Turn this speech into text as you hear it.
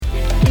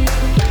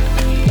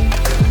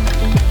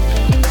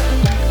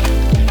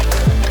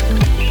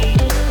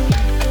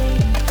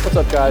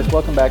guys?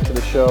 Welcome back to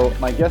the show.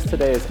 My guest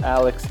today is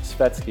Alex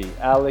Svetski.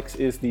 Alex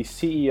is the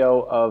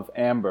CEO of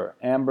Amber.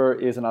 Amber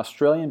is an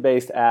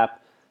Australian-based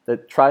app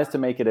that tries to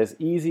make it as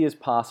easy as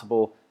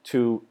possible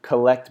to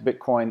collect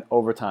Bitcoin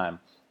over time.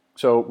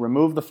 So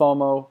remove the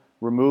FOMO,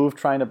 remove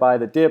trying to buy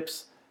the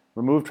dips,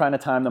 remove trying to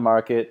time the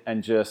market,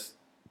 and just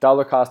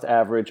dollar cost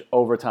average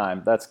over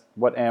time. That's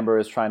what Amber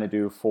is trying to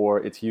do for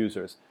its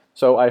users.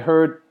 So I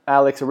heard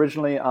Alex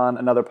originally on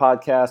another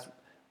podcast,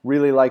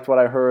 really liked what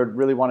I heard,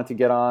 really wanted to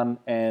get on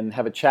and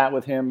have a chat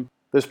with him.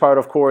 This part,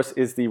 of course,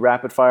 is the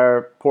rapid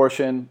fire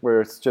portion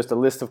where it's just a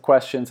list of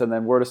questions and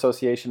then word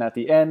association at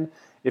the end.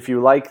 If you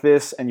like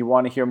this and you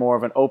want to hear more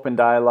of an open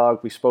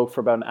dialogue, we spoke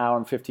for about an hour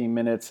and 15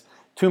 minutes.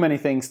 Too many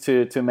things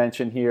to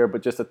mention here,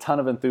 but just a ton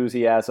of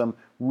enthusiasm.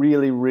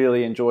 Really,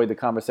 really enjoyed the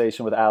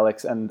conversation with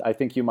Alex, and I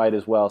think you might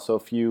as well. So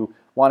if you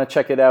want to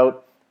check it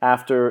out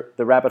after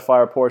the rapid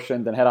fire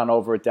portion, then head on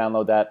over and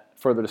download that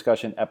further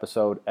discussion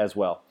episode as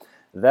well.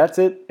 That's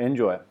it.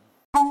 Enjoy.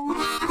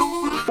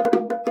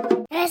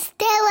 Let's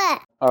do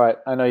it. All right.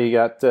 I know you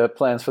got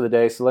plans for the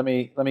day, so let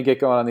me get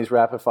going on these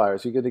rapid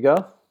fires. You good to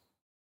go?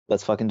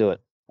 Let's fucking do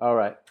it. All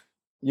right.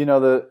 You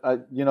know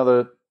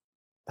the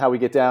how we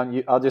get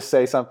down. I'll just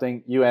say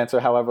something. You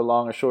answer however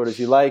long or short as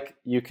you like.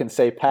 You can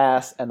say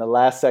pass, and the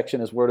last section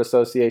is word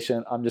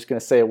association. I'm just going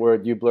to say a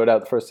word. You blurt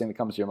out the first thing that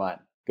comes to your mind.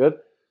 Good?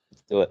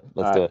 Let's do it.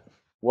 Let's do it.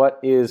 What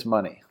is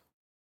money?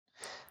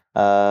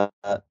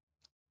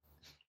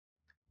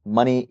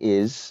 Money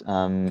is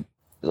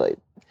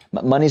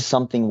money is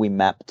something we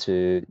map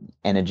to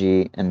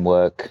energy and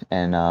work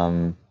and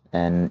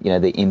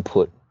the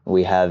input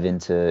we have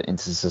into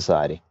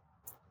society.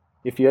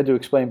 If you had to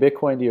explain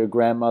Bitcoin to your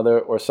grandmother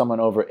or someone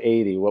over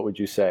 80, what would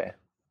you say?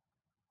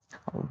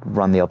 I'll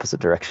run the opposite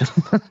direction.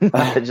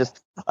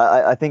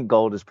 I think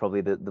gold is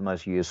probably the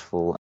most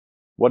useful.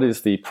 What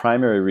is the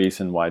primary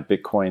reason why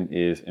Bitcoin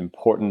is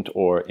important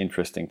or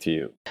interesting to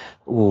you?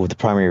 Ooh, the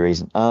primary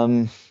reason.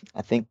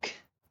 I think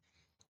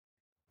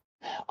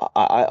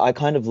I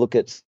kind of look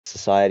at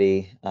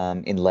society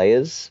in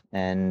layers,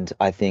 and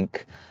I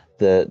think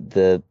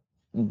the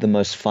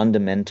most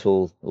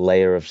fundamental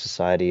layer of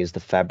society is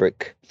the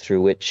fabric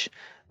through which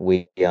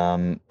we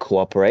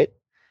cooperate,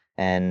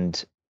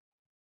 and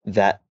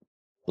that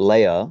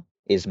layer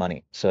is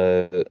money.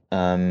 So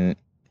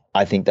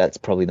I think that's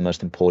probably the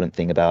most important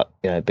thing about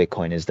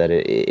Bitcoin is that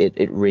it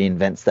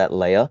reinvents that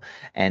layer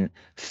and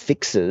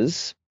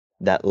fixes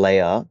that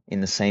layer in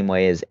the same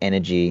way as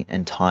energy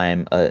and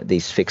time,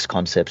 these fixed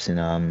concepts in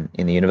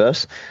the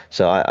universe.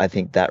 So I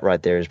think that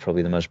right there is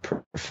probably the most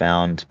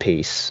profound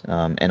piece.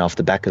 And off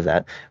the back of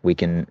that, we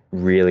can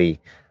really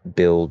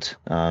build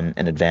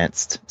an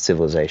advanced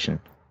civilization.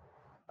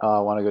 I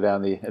want to go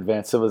down the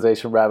advanced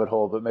civilization rabbit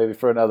hole, but maybe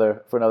for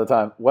another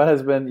time. What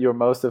has been your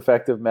most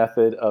effective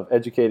method of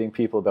educating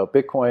people about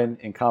Bitcoin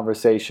in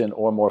conversation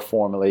or more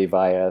formally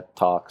via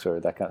talks or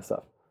that kind of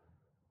stuff?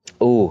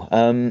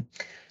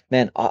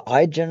 Man,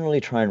 I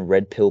generally try and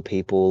red pill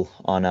people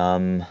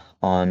on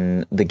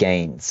the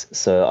gains.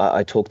 So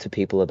I talk to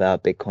people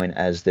about Bitcoin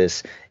as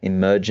this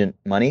emergent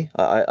money.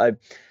 Let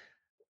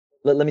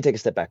me take a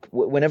step back.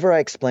 Whenever I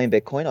explain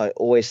Bitcoin, I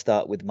always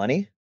start with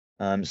money.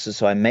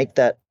 So I make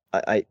that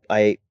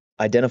I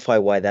identify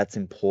why that's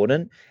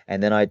important,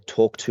 and then I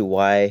talk to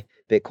why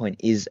Bitcoin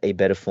is a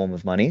better form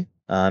of money.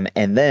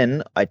 And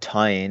then I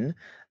tie in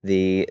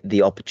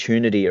the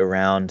opportunity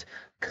around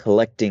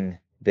collecting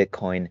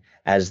Bitcoin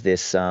as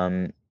this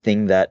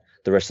thing that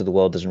the rest of the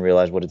world doesn't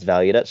realize what it's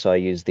valued at. So I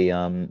use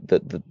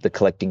the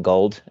collecting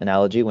gold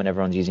analogy when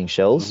everyone's using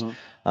shells.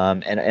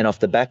 Mm-hmm. And off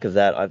the back of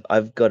that,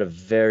 I've got a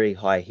very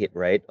high hit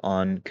rate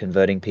on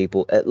converting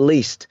people at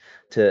least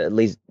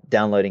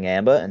downloading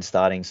Amber and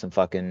starting some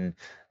fucking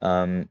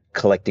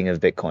collecting of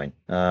Bitcoin.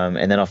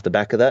 And then off the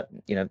back of that,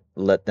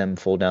 let them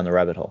fall down the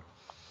rabbit hole.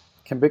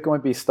 Can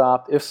Bitcoin be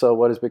stopped? If so,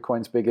 what is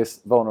Bitcoin's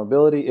biggest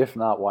vulnerability? If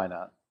not, why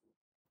not?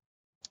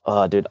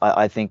 Dude,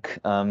 I think,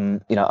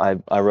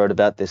 I wrote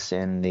about this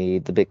in the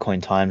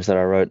Bitcoin Times that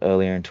I wrote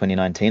earlier in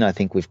 2019. I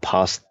think we've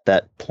passed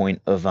that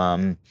point of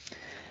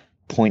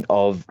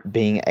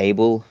being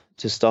able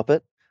to stop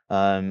it.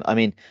 I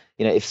mean,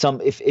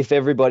 if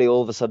everybody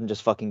all of a sudden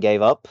just fucking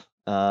gave up,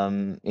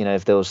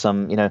 if there was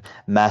some,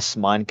 mass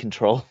mind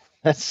control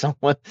that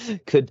someone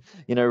could,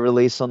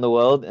 release on the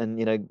world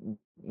and,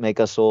 make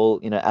us all,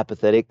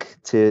 apathetic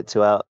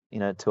to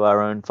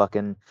our own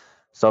fucking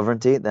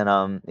sovereignty,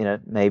 then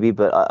maybe,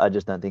 but I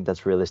just don't think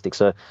that's realistic.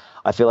 So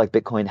I feel like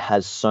Bitcoin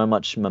has so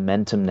much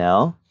momentum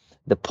now.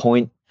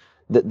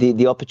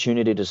 The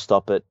opportunity to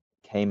stop it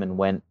came and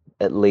went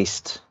at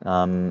least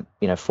 4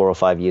 or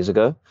 5 years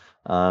ago,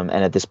 and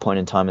at this point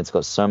in time, it's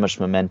got so much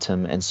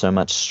momentum and so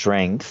much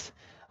strength.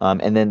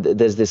 And then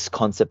there's this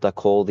concept I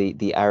call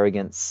the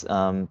arrogance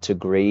to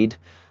greed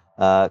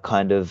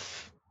kind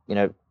of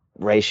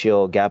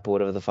ratio or gap or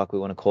whatever the fuck we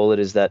want to call it,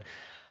 is that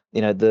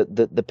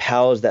the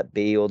powers that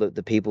be, or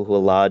the people who are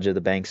larger,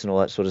 the banks and all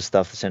that sort of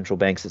stuff, the central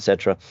banks,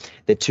 etc.,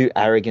 they're too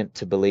arrogant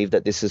to believe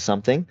that this is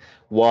something,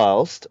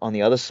 whilst on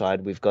the other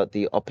side we've got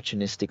the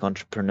opportunistic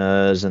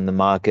entrepreneurs and the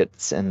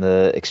markets and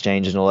the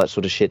exchanges and all that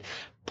sort of shit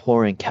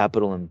pouring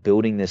capital and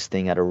building this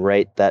thing at a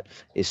rate that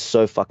is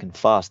so fucking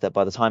fast that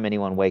by the time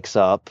anyone wakes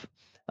up,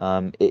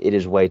 it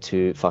is way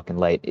too fucking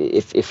late,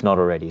 if not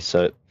already.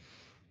 So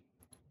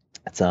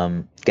it's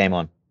game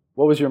on.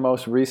 What was your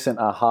most recent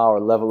aha or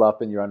level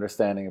up in your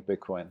understanding of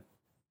Bitcoin?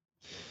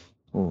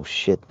 Oh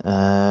shit.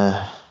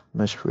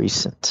 Most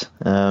recent.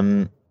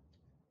 I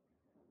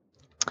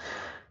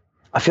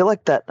feel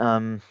like that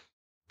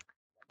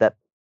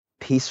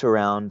piece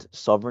around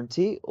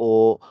sovereignty,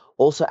 or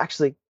also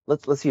actually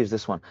let's use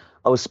this one.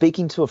 I was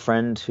speaking to a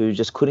friend who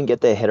just couldn't get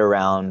their head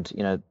around,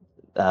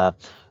 uh,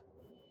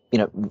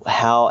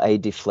 how a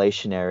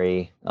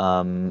deflationary,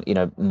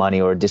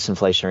 money or a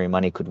disinflationary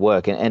money could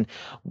work, and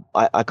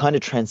I kind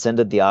of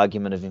transcended the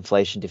argument of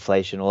inflation,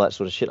 deflation, all that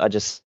sort of shit. I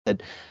just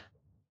said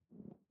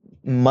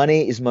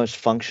money is most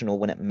functional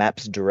when it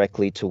maps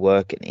directly to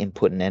work and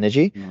input and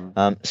energy.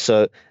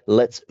 So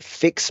let's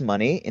fix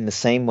money in the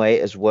same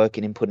way as work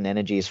and input and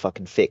energy is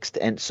fucking fixed.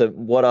 And so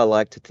what I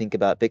like to think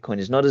about Bitcoin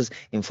is not as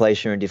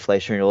inflation and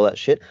deflation and all that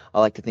shit. I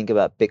like to think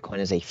about Bitcoin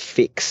as a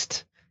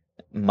fixed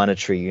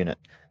monetary unit.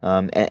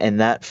 And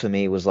that for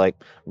me was like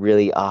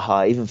really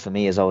aha. Even for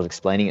me, as I was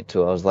explaining it to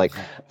her, I was like,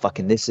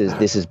 fucking, this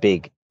is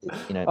big.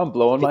 I'm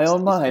blowing my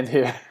own mind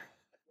here.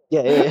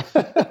 Yeah.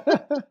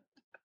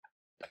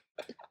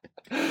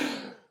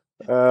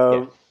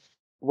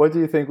 What do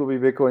you think will be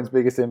Bitcoin's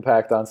biggest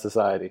impact on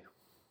society?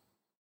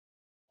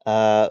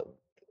 I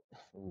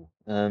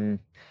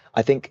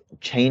think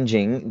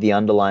changing the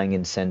underlying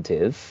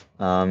incentive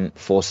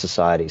for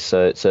society.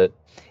 So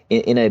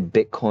in a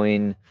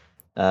Bitcoin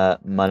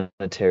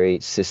monetary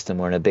system,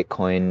 or in a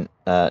Bitcoin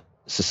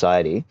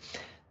society,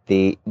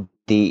 the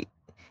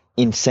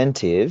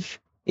incentive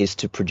is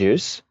to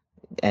produce,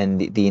 and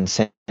the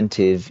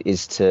incentive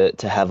is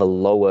to have a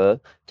lower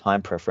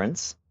time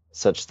preference,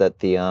 such that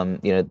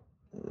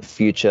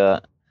future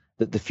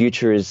the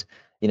future is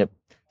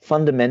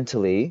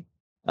fundamentally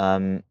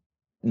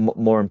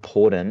more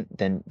important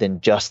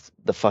than just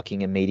the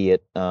fucking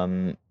immediate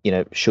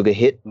sugar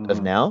hit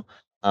of now.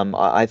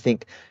 I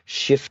think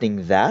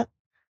shifting that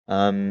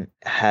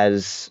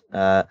has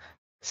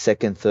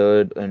second,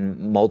 third, and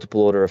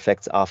multiple order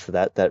effects after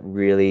that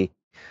really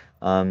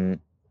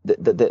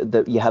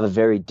that you have a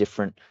very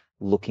different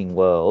looking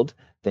world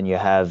than you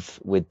have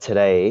with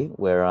today,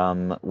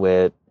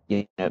 where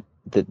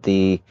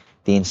the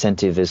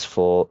incentive is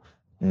for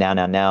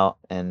now,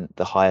 and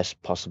the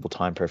highest possible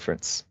time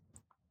preference.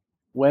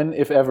 When,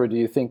 if ever, do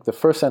you think the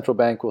first central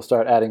bank will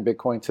start adding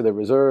Bitcoin to their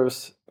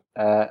reserves?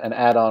 And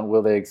add on,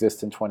 will they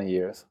exist in 20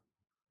 years?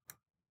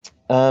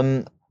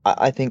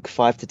 I think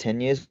 5 to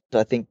 10 years.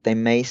 I think they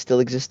may still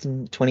exist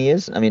in 20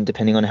 years. I mean,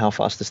 depending on how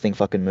fast this thing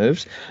fucking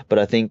moves. But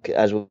I think,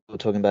 as we were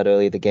talking about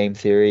earlier, the game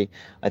theory,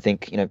 I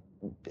think,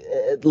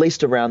 at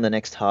least around the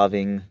next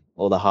halving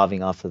or the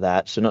halving after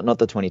that. So not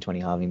the 2020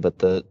 halving, but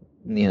the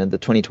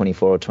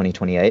 2024 or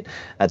 2028.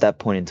 At that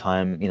point in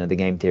time, the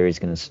game theory is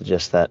going to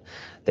suggest that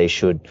they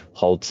should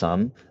hold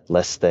some,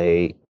 lest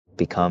they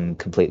become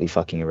completely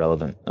fucking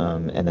irrelevant.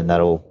 And then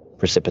that'll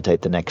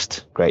precipitate the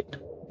next great,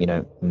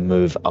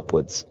 move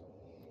upwards.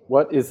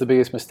 What is the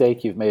biggest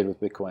mistake you've made with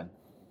Bitcoin?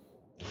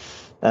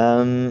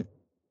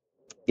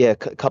 A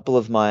couple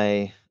of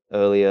my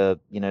earlier,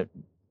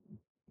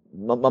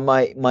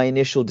 my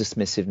initial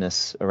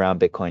dismissiveness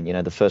around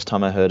Bitcoin. The first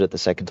time I heard it, the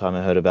second time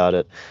I heard about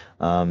it,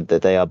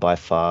 that they are by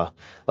far,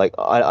 like,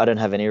 I don't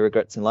have any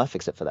regrets in life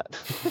except for that.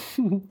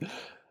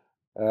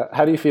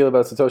 How do you feel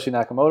about Satoshi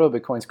Nakamoto,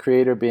 Bitcoin's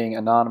creator, being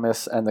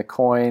anonymous, and the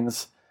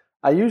coins?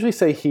 I usually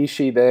say he,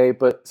 she, they,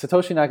 but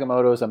Satoshi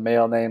Nakamoto is a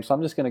male name, so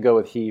I'm just going to go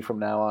with he from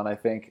now on, I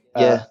think.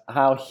 Yeah.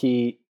 How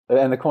he,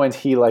 and the coins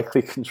he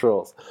likely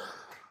controls.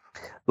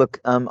 Look,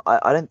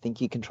 I don't think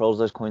he controls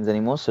those coins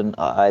anymore, so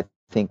I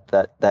think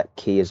that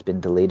key has been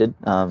deleted,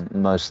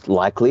 most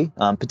likely,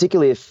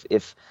 particularly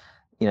if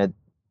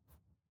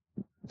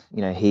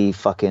he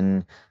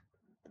fucking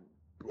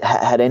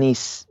had any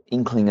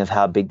inkling of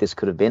how big this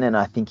could have been, and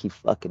I think he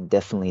fucking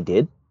definitely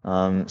did.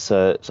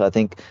 So I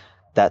think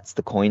that's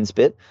the coins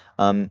bit.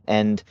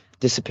 And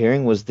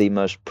disappearing was the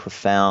most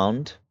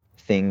profound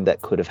thing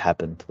that could have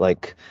happened.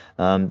 Like,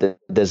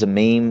 there's a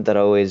meme that I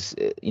always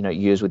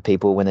use with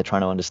people when they're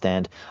trying to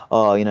understand,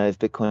 if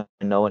Bitcoin,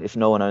 if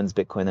no one owns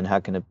Bitcoin, then how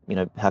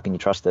can you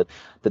trust it?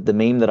 The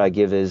meme that I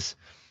give is,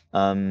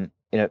 Mark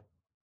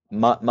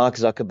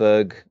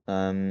Zuckerberg,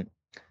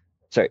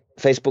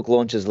 Facebook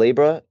launches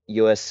Libra,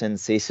 US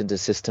sends cease and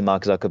desist to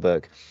Mark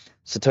Zuckerberg.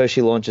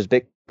 Satoshi launches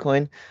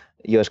Bitcoin,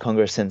 US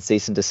Congress sends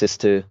cease and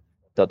desist to ...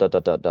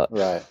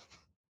 Right.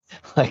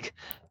 Like,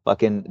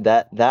 fucking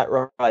that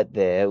right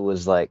there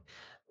was like,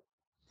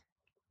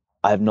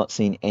 I have not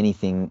seen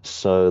anything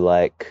so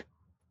like,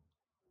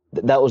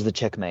 that was the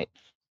checkmate.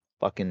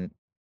 Fucking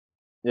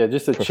yeah,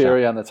 just a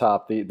cherry on the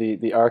top.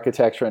 The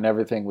architecture and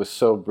everything was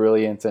so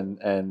brilliant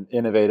and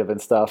innovative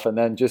and stuff, and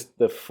then just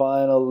the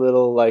final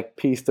little like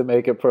piece to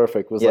make it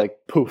perfect was like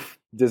poof,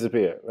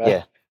 disappear. Right?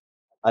 Yeah.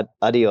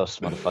 Adios,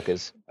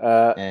 motherfuckers.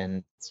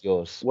 And it's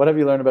yours. What have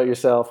you learned about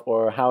yourself,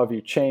 or how have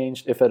you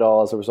changed, if at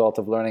all, as a result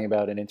of learning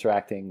about and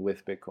interacting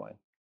with Bitcoin?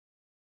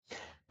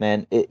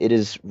 man, it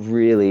is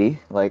really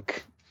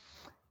like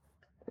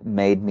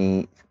made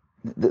me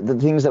the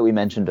things that we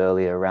mentioned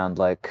earlier around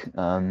like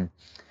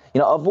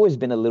I've always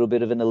been a little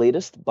bit of an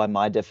elitist by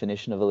my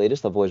definition of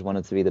elitist. I've always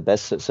wanted to be the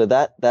best, so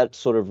that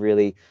sort of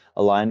really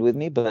aligned with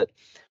me. But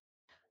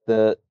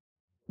the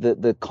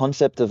the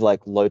concept of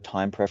like low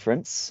time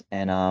preference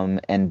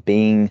and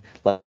being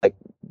like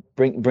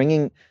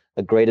bringing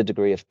a greater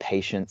degree of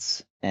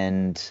patience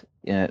and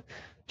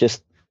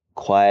just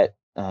quiet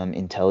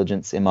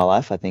intelligence in my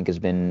life, I think has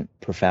been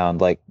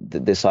profound. Like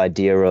this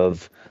idea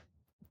of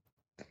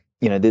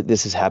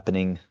this is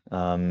happening,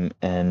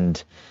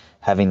 and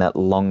having that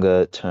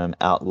longer term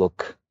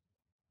outlook,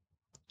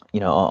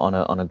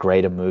 on a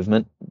greater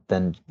movement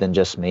than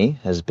just me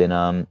has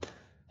been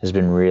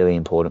really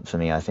important for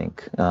me, I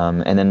think.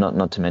 And then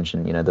not to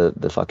mention,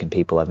 the fucking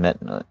people I've met,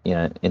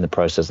 in the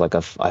process. Like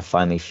I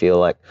finally feel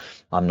like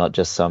I'm not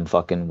just some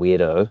fucking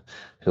weirdo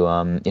who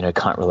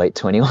can't relate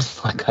to anyone.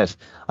 Like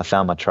I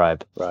found my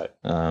tribe. Right.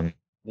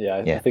 Yeah,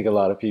 I Yeah. think a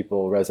lot of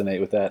people resonate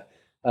with that.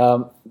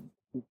 Um,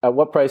 at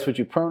what price would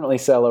you permanently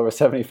sell over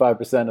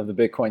 75% of the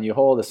Bitcoin you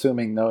hold,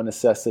 assuming no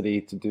necessity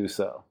to do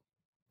so?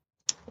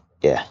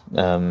 Yeah,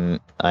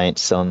 I ain't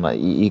selling my.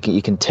 You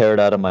can tear it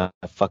out of my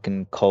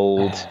fucking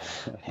cold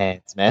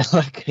hands, man.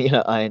 Like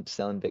I ain't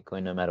selling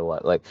Bitcoin no matter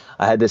what. Like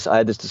I had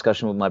this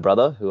discussion with my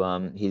brother, who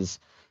he's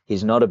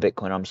not a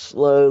Bitcoiner. I'm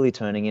slowly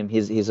turning him.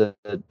 He's a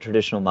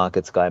traditional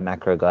markets guy,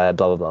 macro guy,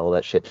 blah blah blah, all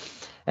that shit.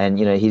 And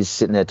he's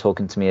sitting there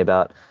talking to me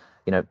about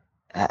you know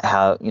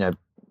how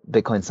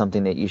Bitcoin's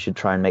something that you should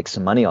try and make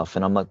some money off.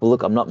 And I'm like, well,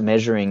 look, I'm not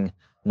measuring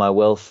my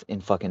wealth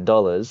in fucking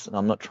dollars.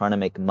 I'm not trying to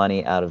make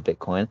money out of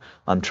Bitcoin.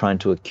 I'm trying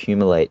to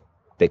accumulate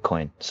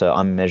Bitcoin. So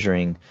I'm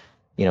measuring,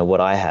 what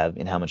I have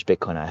in how much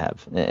Bitcoin I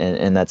have.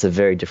 And that's a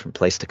very different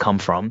place to come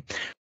from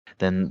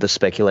than the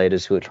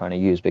speculators who are trying to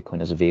use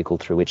Bitcoin as a vehicle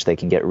through which they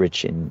can get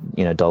rich in,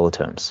 dollar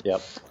terms.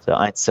 Yep. So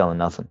I ain't selling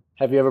nothing.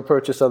 Have you ever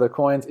purchased other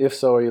coins? If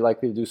so, are you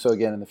likely to do so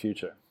again in the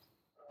future?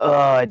 Oh,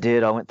 I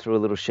did. I went through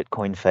a little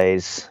shitcoin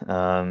phase,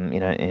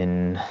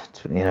 in,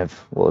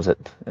 what was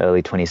it,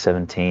 early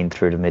 2017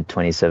 through to mid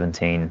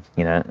 2017,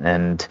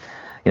 and,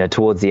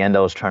 towards the end,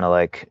 I was trying to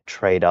like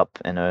trade up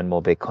and earn more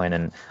Bitcoin,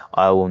 and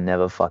I will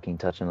never fucking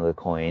touch another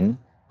coin.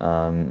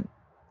 I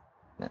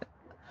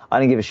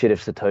don't give a shit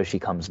if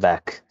Satoshi comes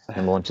back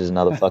and launches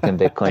another fucking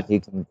Bitcoin. He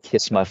can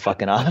kiss my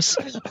fucking ass.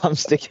 I'm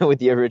sticking with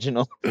the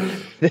original.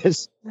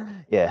 I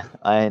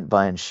ain't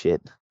buying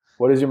shit.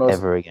 What is your most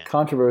ever again.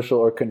 controversial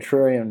or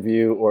contrarian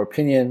view or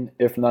opinion,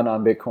 if none,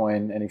 on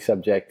Bitcoin? Any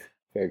subject,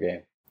 fair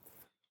game.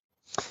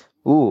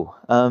 Ooh,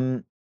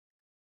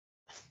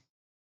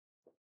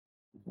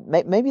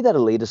 maybe that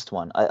elitist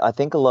one. I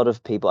think a lot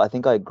of people, I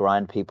think I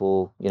grind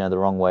people, the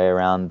wrong way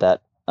around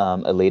that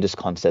elitist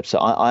concept. So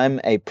I'm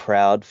a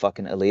proud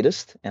fucking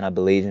elitist, and I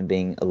believe in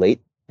being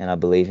elite, and I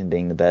believe in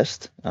being the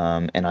best.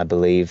 And I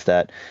believe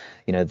that,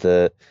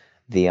 the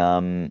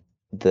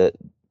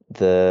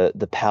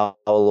the power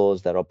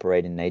laws that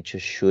operate in nature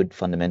should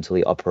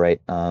fundamentally operate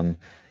in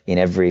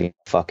every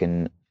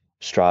fucking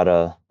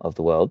strata of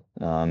the world,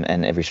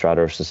 and every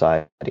strata of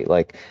society.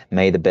 Like,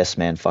 may the best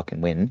man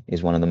fucking win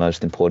is one of the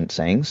most important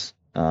sayings.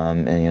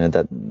 And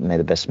that may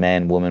the best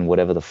man, woman,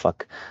 whatever the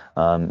fuck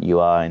you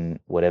are and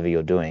whatever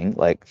you're doing,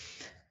 like,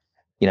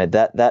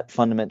 that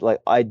fundamental,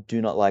 like, I do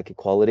not like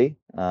equality,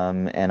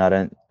 and I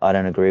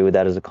don't agree with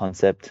that as a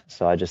concept.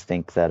 So I just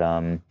think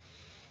that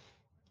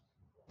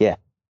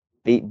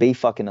be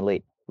fucking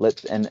elite. Let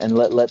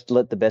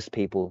the best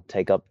people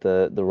take up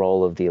the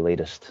role of the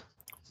elitist.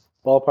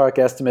 Ballpark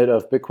estimate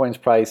of Bitcoin's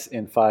price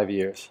in 5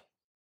 years.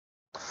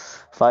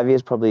 5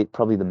 years, probably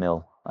the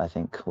mill. I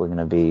think we're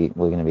gonna be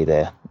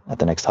there at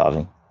the next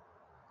halving.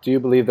 Do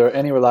you believe there are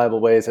any reliable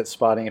ways at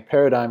spotting a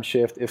paradigm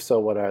shift? If so,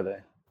 what are they?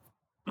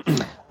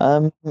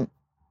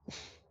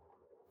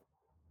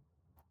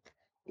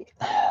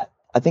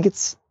 I think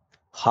it's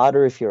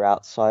harder if you're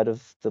outside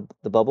of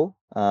the bubble.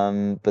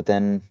 But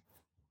then,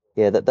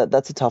 yeah,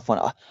 that's a tough one.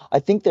 I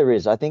think there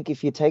is. I think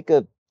if you take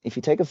a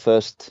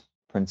first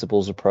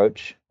principles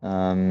approach,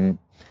 and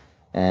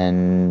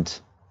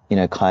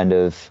kind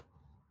of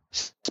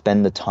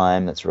spend the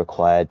time that's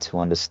required to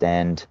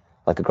understand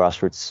like a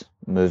grassroots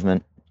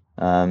movement,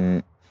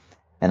 and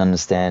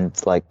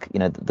understand like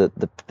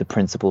the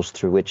principles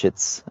through which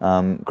it's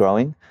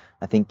growing.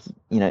 I think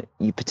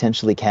you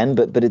potentially can,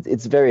 but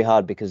it's very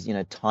hard because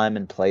time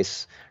and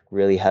place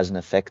really has an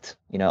effect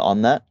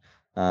on that.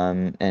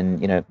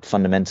 And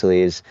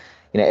fundamentally is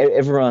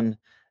everyone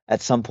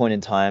at some point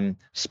in time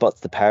spots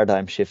the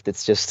paradigm shift.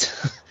 It's just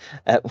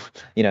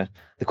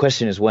the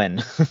question is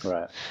when.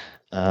 Right.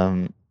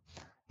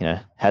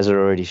 Has it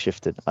already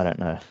shifted? I don't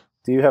know.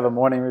 Do you have a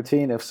morning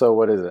routine? If so,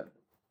 what is it?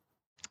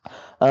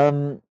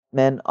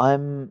 Man,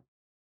 I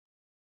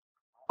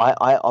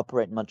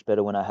operate much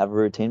better when I have a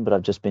routine, but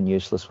I've just been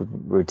useless with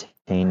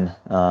routine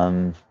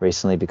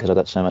recently because I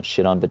got so much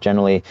shit on. But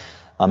generally,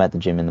 I'm at the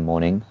gym in the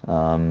morning,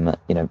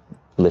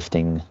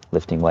 lifting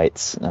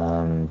weights,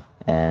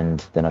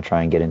 and then I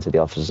try and get into the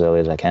office as early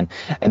as I can.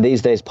 And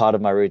these days, part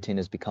of my routine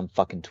has become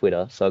fucking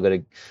Twitter, so I've got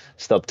to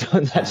stop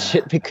doing that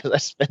shit because I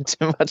spend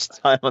too much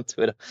time on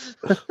Twitter.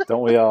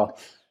 Don't we all?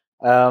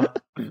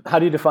 How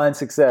do you define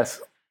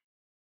success?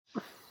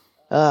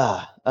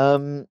 Here's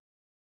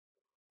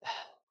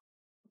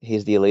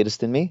the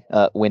elitist in me.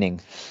 Winning.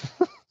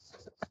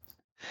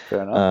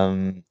 Fair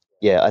enough.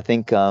 Yeah, I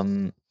think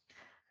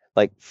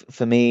like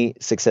for me,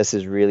 success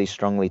is really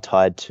strongly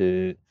tied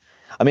to,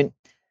 I mean,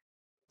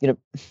 you know,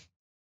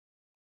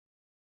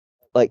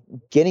 like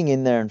getting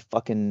in there and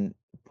fucking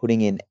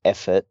putting in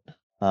effort.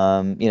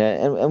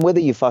 And whether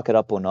you fuck it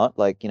up or not,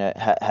 like,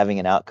 having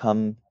an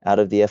outcome out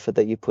of the effort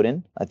that you put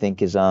in, I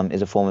think is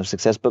a form of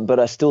success. But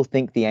I still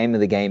think the aim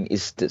of the game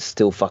is to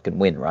still fucking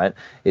win, right?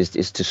 Is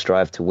to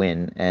strive to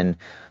win and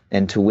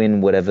to win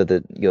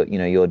whatever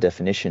your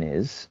definition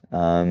is.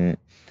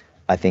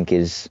 I think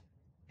is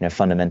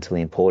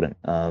fundamentally important.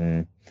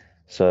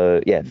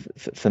 So yeah,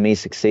 for me,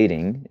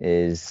 succeeding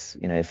is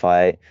if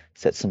I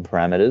set some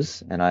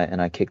parameters and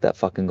I kick that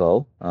fucking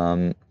goal,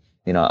 I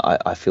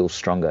feel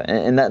stronger,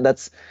 and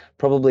that's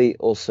probably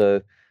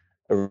also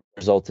a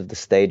result of the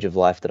stage of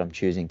life that I'm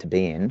choosing to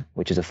be in,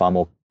 which is a far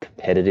more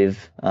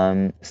competitive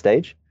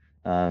stage.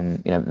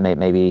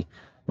 Maybe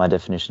my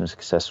definition of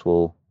success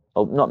will,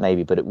 or not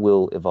maybe, but it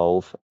will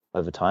evolve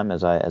over time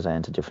as I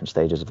enter different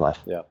stages of life.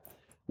 Yeah.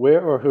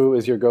 Where or who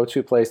is your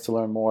go-to place to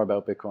learn more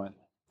about Bitcoin?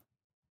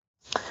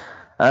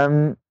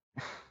 Um,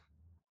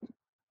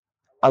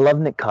 I love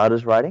Nick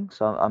Carter's writing,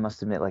 so I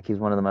must admit, like, he's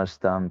one of the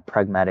most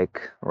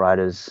pragmatic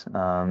writers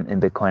in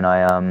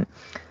Bitcoin.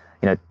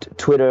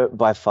 Twitter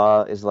by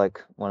far is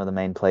like one of the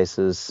main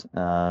places.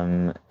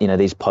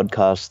 These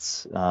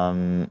podcasts.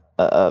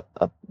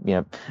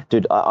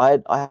 Dude,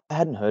 I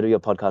hadn't heard of your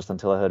podcast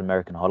until I heard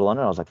American Hodl on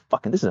it. I was like,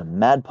 fucking, this is a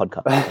mad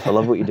podcast. I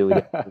love what you do with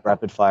it,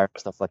 rapid fire and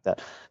stuff like that.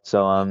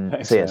 So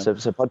Thanks, so yeah, man.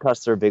 so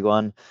podcasts are a big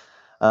one.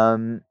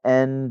 And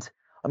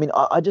I mean,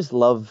 I just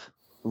love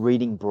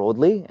reading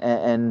broadly,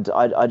 and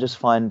I just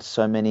find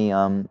so many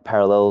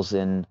parallels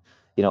in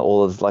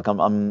all of, like,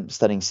 I'm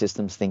studying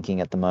systems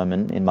thinking at the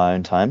moment in my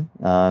own time,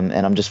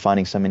 and I'm just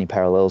finding so many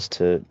parallels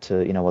to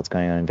what's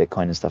going on in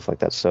Bitcoin and stuff like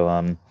that.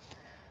 So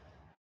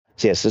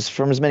yes, it's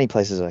from as many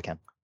places as I can.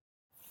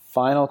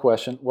 Final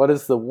question. What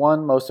is the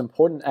one most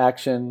important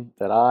action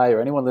that I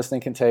or anyone listening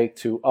can take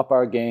to up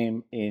our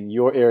game in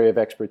your area of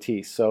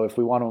expertise? So if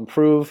we want to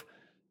improve,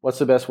 what's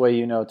the best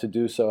way to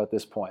do so at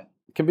this point?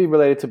 It can be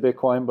related to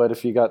Bitcoin, but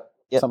if you got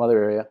Yep. some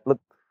other area. Look,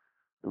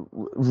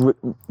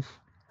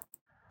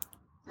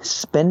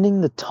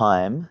 spending the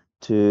time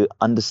to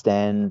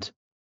understand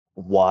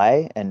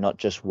why and not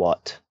just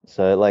what.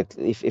 So, like,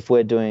 if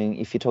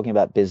you're talking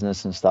about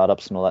business and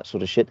startups and all that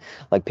sort of shit,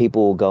 like,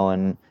 people will go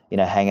and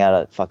hang out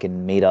at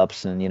fucking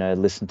meetups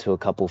and listen to a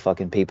couple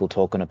fucking people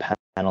talk on a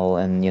panel,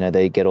 and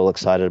they get all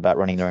excited about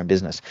running their own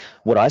business.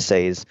 What I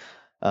say is,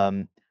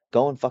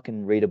 go and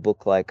fucking read a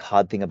book like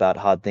Hard Thing About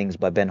Hard Things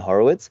by Ben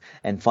Horowitz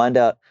and find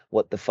out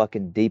what the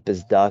fucking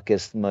deepest,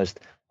 darkest, most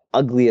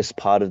ugliest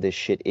part of this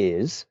shit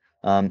is,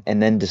 and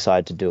then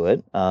decide to do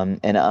it,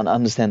 and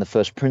understand the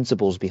first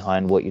principles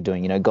behind what you're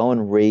doing. Go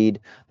and read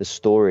the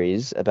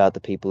stories about the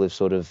people who've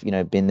sort of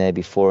been there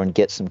before and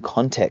get some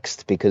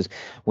context, because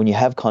when you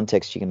have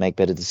context, you can make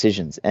better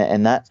decisions.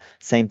 And that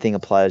same thing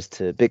applies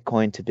to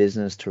Bitcoin, to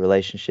business, to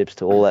relationships,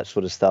 to all that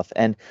sort of stuff.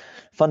 And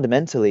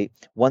fundamentally,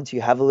 once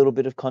you have a little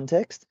bit of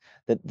context,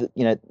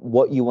 that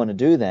what you want to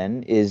do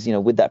then is,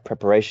 with that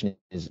preparation,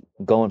 is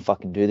go and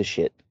fucking do the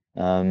shit,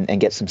 and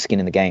get some skin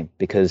in the game,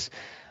 because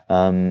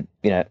I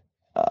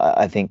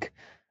think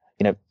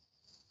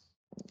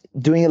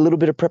doing a little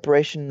bit of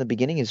preparation in the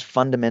beginning is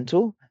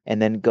fundamental,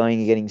 and then going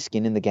and getting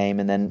skin in the game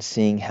and then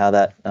seeing how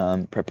that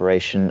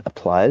preparation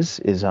applies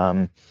is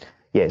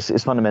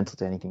it's fundamental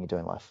to anything you do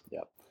in life.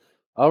 Yeah.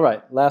 All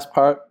right. Last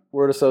part,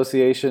 word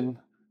association.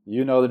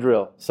 You know the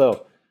drill.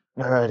 So,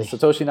 Alrighty.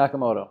 Satoshi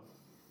Nakamoto.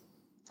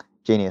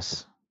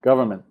 Genius.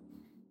 Government.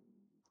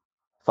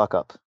 Fuck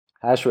up.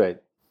 Hash rate.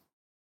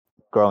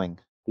 Growing.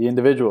 The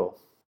individual.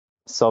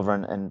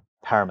 Sovereign and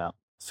paramount.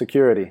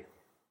 Security.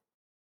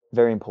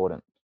 Very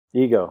important.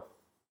 Ego.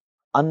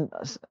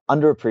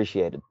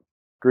 Underappreciated.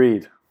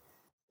 Greed.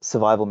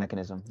 Survival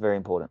mechanism. Very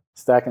important.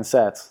 Stack and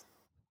sats.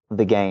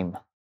 The game.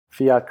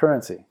 Fiat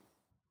currency.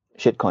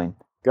 Shitcoin.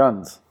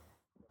 Guns.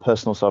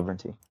 Personal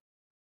sovereignty.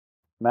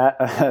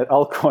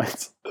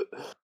 Altcoins.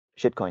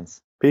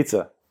 Shitcoins.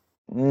 Pizza.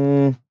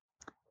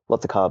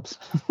 Lots of carbs.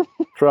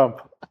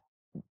 Trump.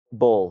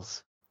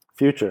 Balls.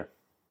 Future.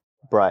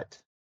 Bright.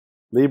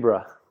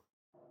 Libra.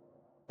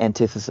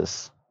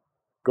 Antithesis.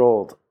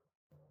 Gold.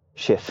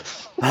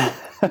 Shift.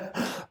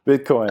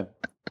 Bitcoin.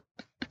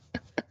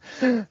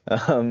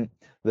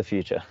 The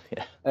future.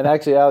 Yeah. And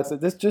actually, Alex,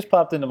 this just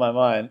popped into my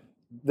mind.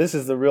 This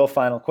is the real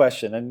final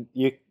question, and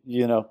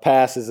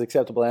pass is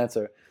acceptable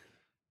answer.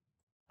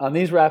 On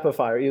these rapid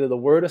fire, either the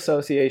word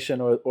association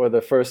or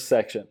the first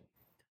section,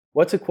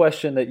 what's a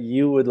question that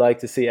you would like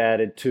to see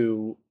added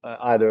to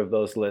either of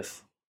those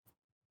lists?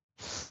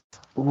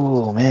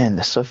 Oh man,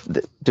 they're so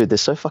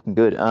fucking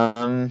good.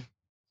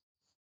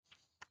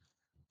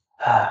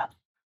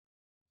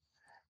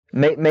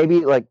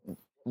 Maybe like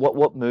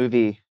what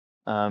movie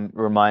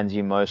reminds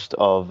you most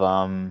of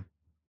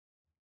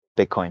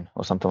Bitcoin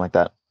or something like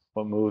that?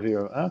 What movie?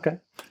 Or okay,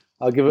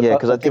 I'll give it. Yeah,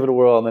 because I'll I give think it a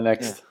whirl on yeah,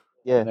 the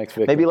yeah, next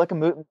maybe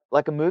victim.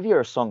 like a movie or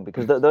a song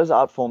because those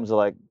art forms are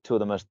like two of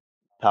the most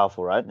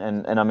powerful, right?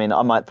 And I mean,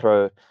 I might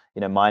throw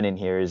mine in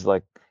here is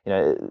like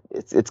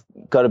it's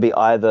got to be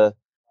either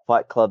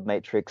Fight Club,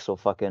 Matrix, or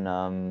fucking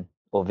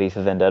or V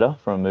for Vendetta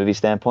from a movie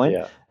standpoint,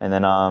 Yeah. and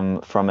then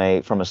from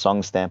a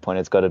song standpoint,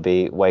 it's got to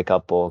be Wake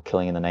Up or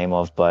Killing in the Name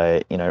of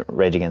by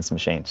Rage Against the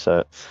Machine.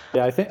 So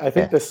Yeah, I think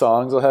yeah, the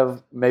songs will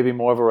have maybe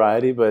more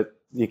variety, but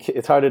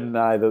it's hard to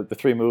deny the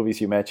three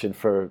movies you mentioned.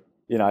 For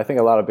I think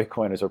a lot of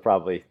Bitcoiners are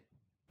probably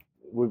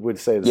would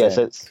say the yeah.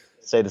 same. So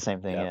say the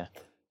same thing. Yeah, Yeah.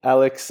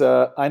 Alex,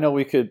 I know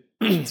we could,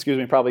 excuse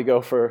me, probably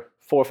go for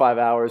 4 or 5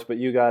 hours, but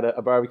you got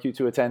a barbecue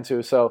to attend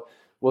to, so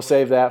we'll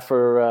save that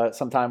for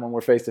some time when we're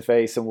face to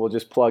face, and we'll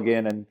just plug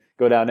in and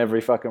go down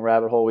every fucking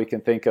rabbit hole we can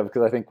think of,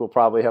 because I think we'll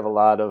probably have a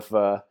lot of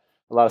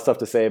stuff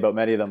to say about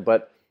many of them.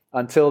 But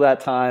until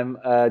that time,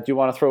 do you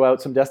want to throw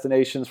out some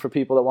destinations for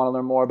people that want to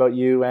learn more about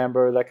you,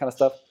 Amber, that kind of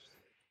stuff?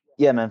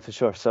 Yeah, man, for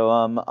sure. So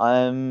I'm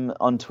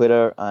on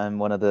Twitter. I'm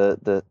one of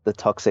the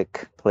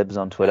toxic plebs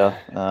on Twitter.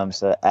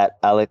 So at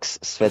Alex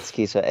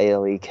Svetsky, so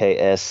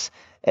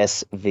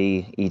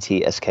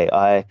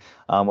AlexSvetski.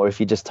 Or if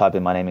you just type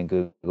in my name in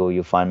Google,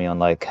 you'll find me on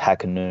like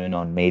Hacker Noon,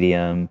 on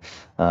Medium.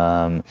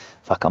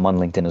 Fuck, I'm on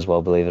LinkedIn as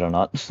well, believe it or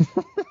not.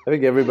 I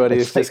think everybody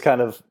It's is like, just kind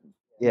of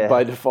yeah.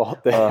 by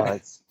default there.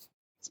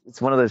 It's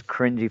one of those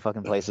cringy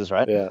fucking places,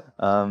 right? Yeah.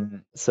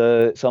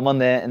 So I'm on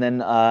there, and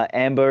then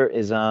Amber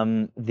is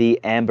the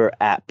Amber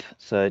app,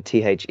 so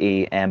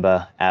THE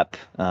Amber app,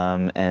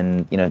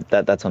 and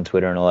that's on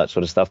Twitter and all that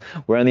sort of stuff.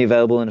 We're only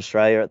available in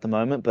Australia at the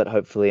moment, but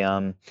hopefully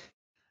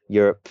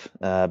Europe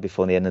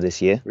before the end of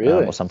this year,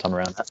 Really? or sometime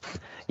around that.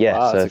 Yeah,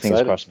 Wow, that's so fingers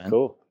exciting. crossed, man.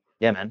 Cool.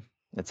 Yeah, man,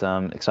 it's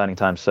exciting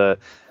times. So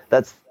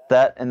that's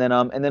that, and then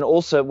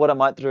also what I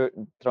might throw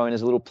in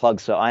is a little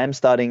plug. So I am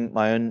starting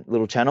my own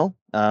little channel.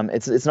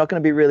 It's not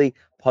going to be really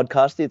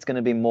podcasty. It's going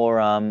to be more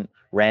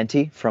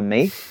ranty from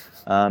me.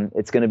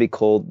 It's going to be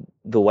called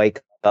the Wake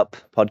Up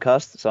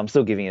Podcast. So I'm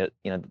still giving it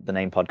the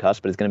name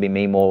podcast, but it's going to be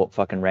me more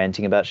fucking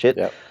ranting about shit.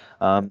 Yep.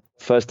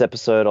 First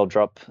episode I'll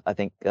drop I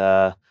think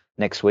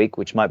next week,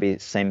 which might be the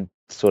same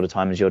sort of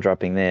time as you're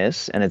dropping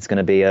this, and it's going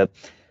to be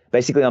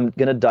basically I'm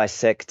going to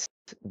dissect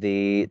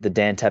the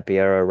Dan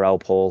Tapiero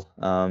Raoul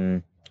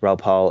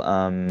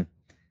Pal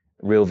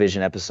Real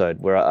Vision episode,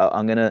 where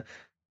I'm going to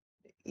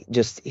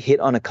just hit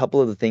on a couple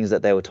of the things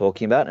that they were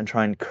talking about and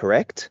try and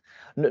correct,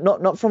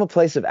 not from a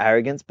place of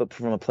arrogance, but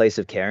from a place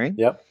of caring.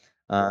 Yep.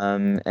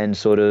 And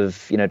sort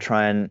of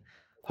try and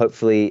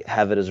hopefully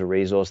have it as a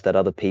resource that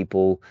other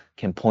people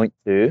can point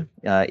to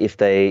if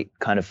they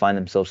kind of find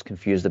themselves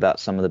confused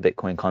about some of the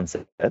Bitcoin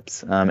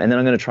concepts. And then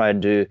I'm going to try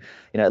and do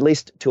at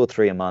least 2 or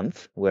 3 a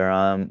month where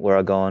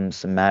I go on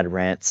some mad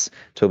rants,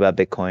 talk about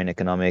Bitcoin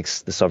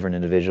economics, the sovereign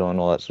individual, and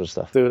all that sort of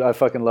stuff. Dude, I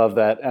fucking love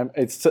that.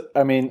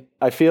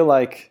 I feel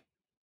like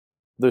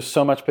there's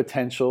so much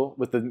potential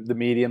with the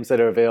mediums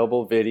that are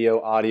available, video,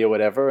 audio,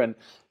 whatever. And,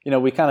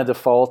 we kind of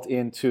default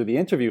into the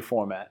interview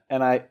format.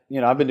 And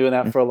I've been doing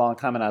that for a long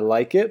time and I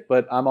like it,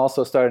 but I'm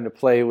also starting to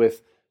play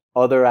with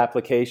other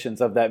applications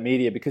of that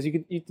media, because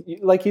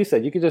like you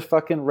said, you could just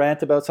fucking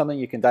rant about something.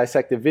 You can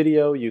dissect a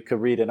video, you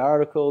could read an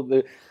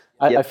article.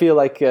 I feel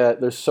like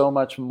there's so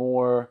much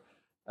more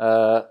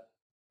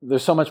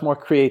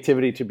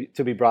creativity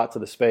to be brought to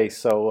the space.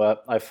 So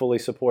I fully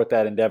support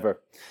that endeavor.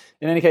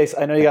 In any case,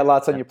 I know you got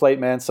lots on your plate,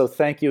 man. So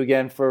thank you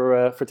again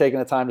for taking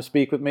the time to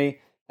speak with me,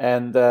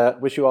 and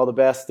wish you all the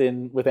best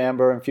with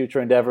Amber and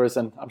future endeavors.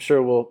 And I'm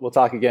sure we'll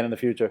talk again in the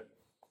future.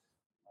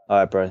 All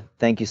right, bro.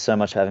 Thank you so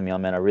much for having me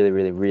on, man. I really,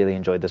 really, really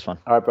enjoyed this one.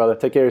 All right, brother.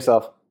 Take care of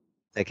yourself.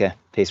 Take care.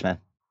 Peace, man.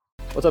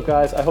 What's up,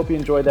 guys? I hope you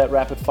enjoyed that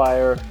rapid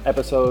fire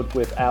episode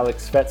with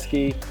Alex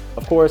Svetsky.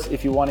 Of course,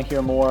 if you want to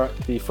hear more,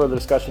 the further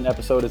discussion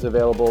episode is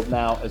available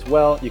now as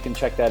well. You can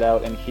check that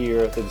out and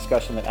hear the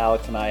discussion that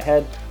Alex and I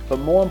had. But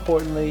more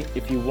importantly,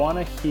 if you want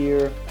to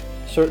hear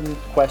certain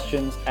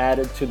questions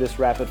added to this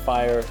rapid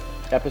fire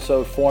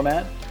episode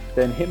format,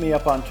 then hit me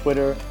up on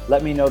Twitter.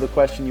 Let me know the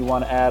question you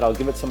want to add. I'll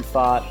give it some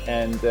thought,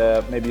 and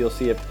maybe you'll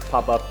see it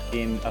pop up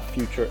in a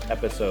future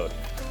episode.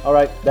 All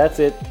right, that's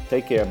it.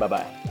 Take care.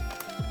 Bye-bye.